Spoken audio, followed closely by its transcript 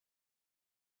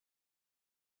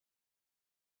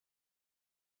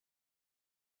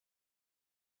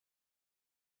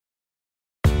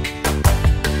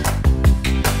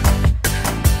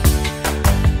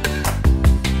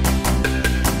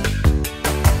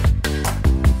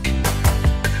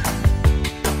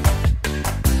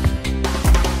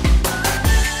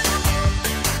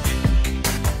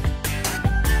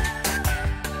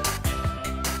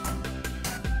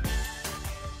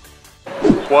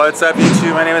What's up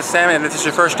YouTube? My name is Sam, and if this is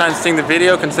your first time seeing the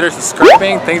video, consider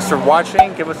subscribing. Thanks for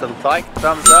watching. Give us a like,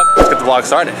 thumbs up. Let's get the vlog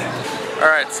started.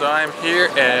 Alright, so I'm here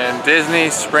in Disney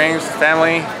Springs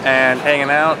family and hanging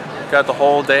out. Got the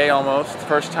whole day almost.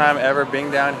 First time ever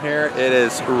being down here. It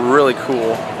is really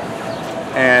cool.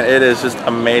 And it is just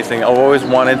amazing. I've always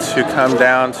wanted to come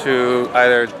down to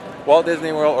either Walt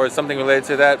Disney World or something related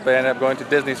to that, but I ended up going to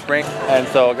Disney Springs. And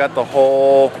so I got the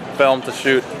whole film to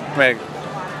shoot.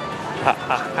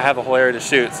 I have a whole area to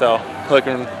shoot, so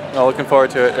looking forward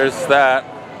to it. There's that.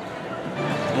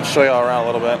 I'll show you all around a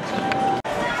little bit.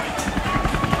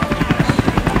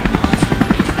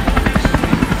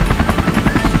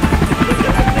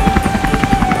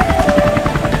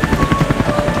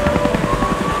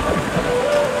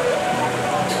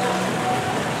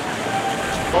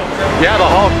 Yeah, the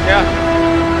Hulk, yeah.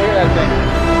 Look at that thing.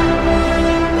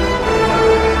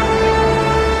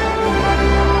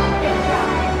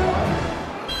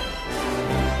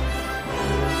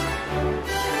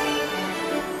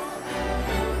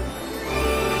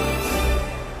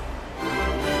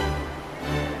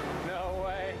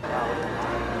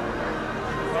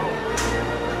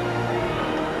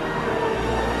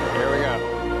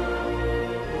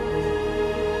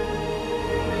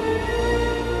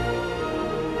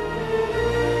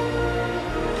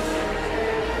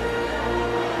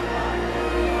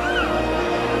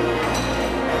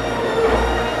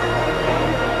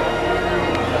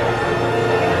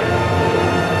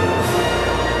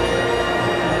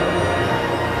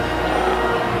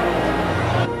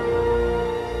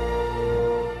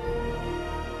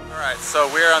 So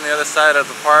we're on the other side of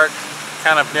the park,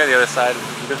 kind of near the other side.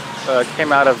 We just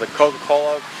came out of the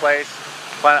Coca-Cola place,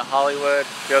 Planet Hollywood,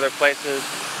 the other places.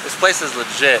 This place is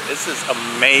legit. This is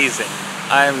amazing.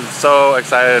 I'm so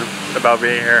excited about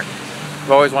being here.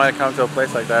 I've always wanted to come to a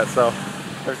place like that, so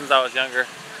ever since I was younger.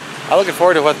 I'm looking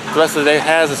forward to what the rest of the day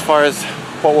has as far as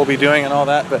what we'll be doing and all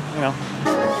that, but you know.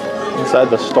 Inside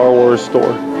the Star Wars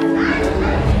store.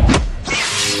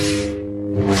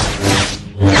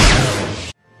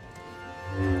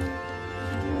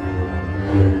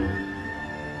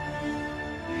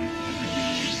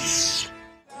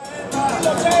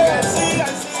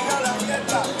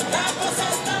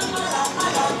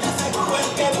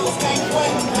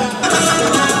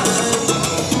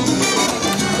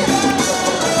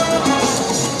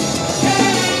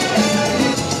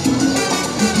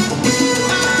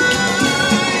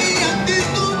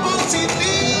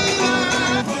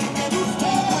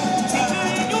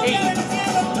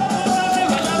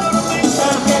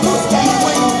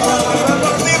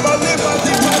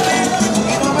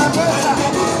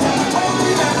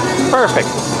 Perfect.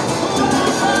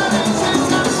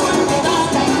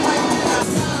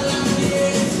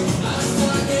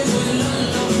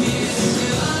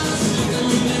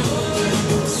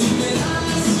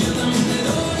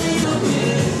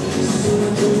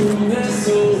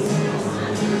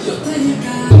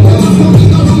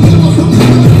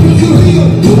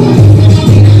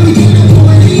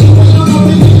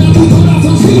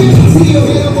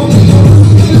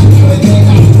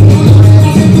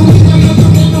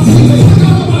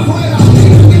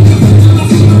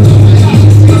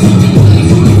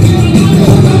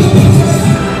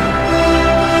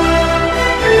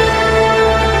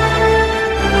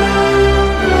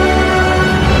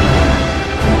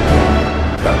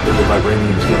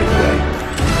 Vibranium's getting away.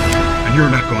 And you're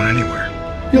not going anywhere.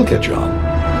 You'll catch on.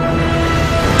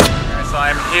 Okay, so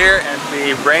I'm here at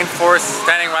the Rainforest,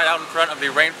 standing right out in front of the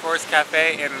Rainforest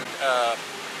Cafe in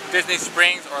Disney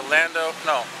Springs, Orlando,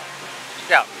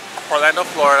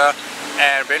 Florida.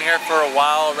 And been here for a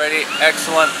while already.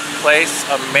 Excellent place,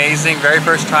 amazing. Very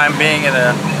first time being in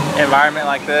an environment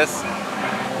like this.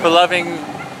 For loving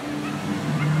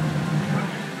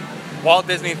Walt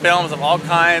Disney films of all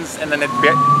kinds, and then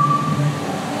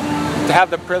to have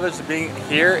the privilege of being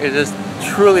here is just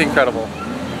truly incredible.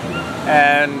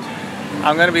 And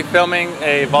I'm going to be filming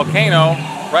a volcano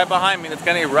right behind me that's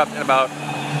going to erupt in about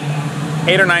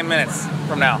 8 or 9 minutes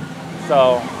from now.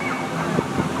 So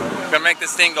I'm going to make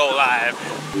this thing go live.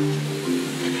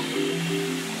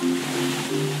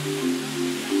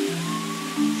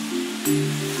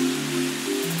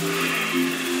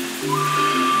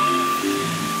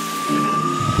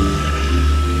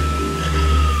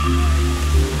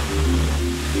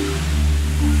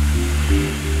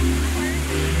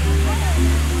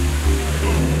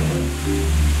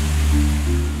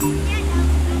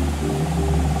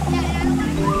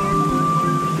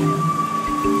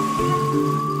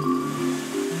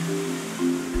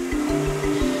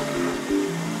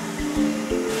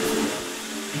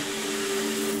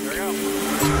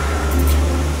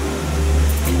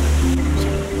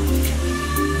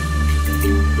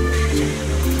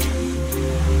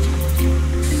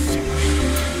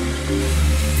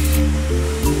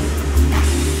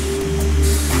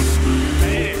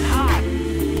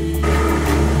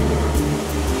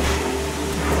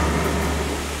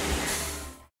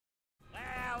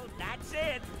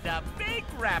 the big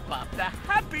wrap-up, the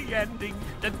happy ending,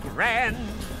 the grand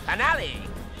finale.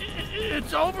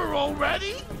 It's over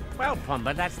already? Well,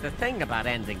 Pumba, that's the thing about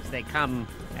endings. They come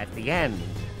at the end.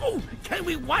 Oh, can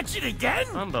we watch it again?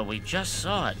 Pumba, we just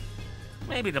saw it.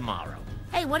 Maybe tomorrow.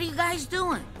 Hey, what are you guys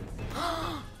doing?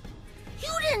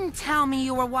 You didn't tell me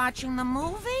you were watching the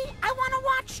movie. I want to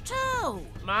watch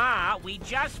too. Ma, we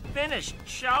just finished.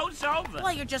 Show's over.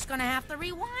 Well, you're just gonna have to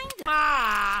rewind it.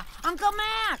 Ma! Uncle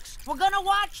Max, we're gonna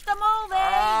watch the movie.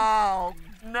 Oh,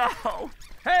 no.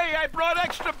 Hey, I brought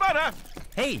extra butter.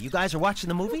 Hey, you guys are watching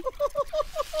the movie?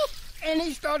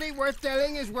 Any story worth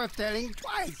telling is worth telling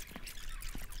twice.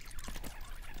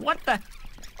 What the?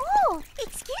 Oh,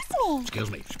 excuse me. Excuse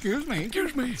me. Excuse me.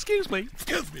 Excuse me. Excuse me.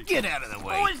 Excuse me. Get out of the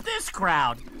way. Who is this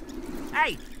crowd?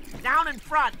 Hey, down in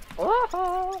front. Gosh.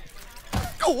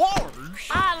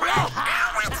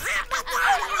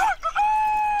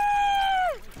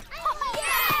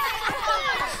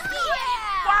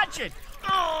 Watch it.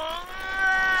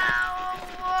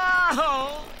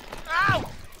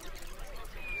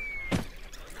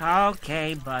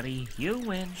 Okay, buddy, you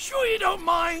win. Sure you don't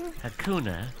mind?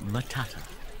 Hakuna Matata.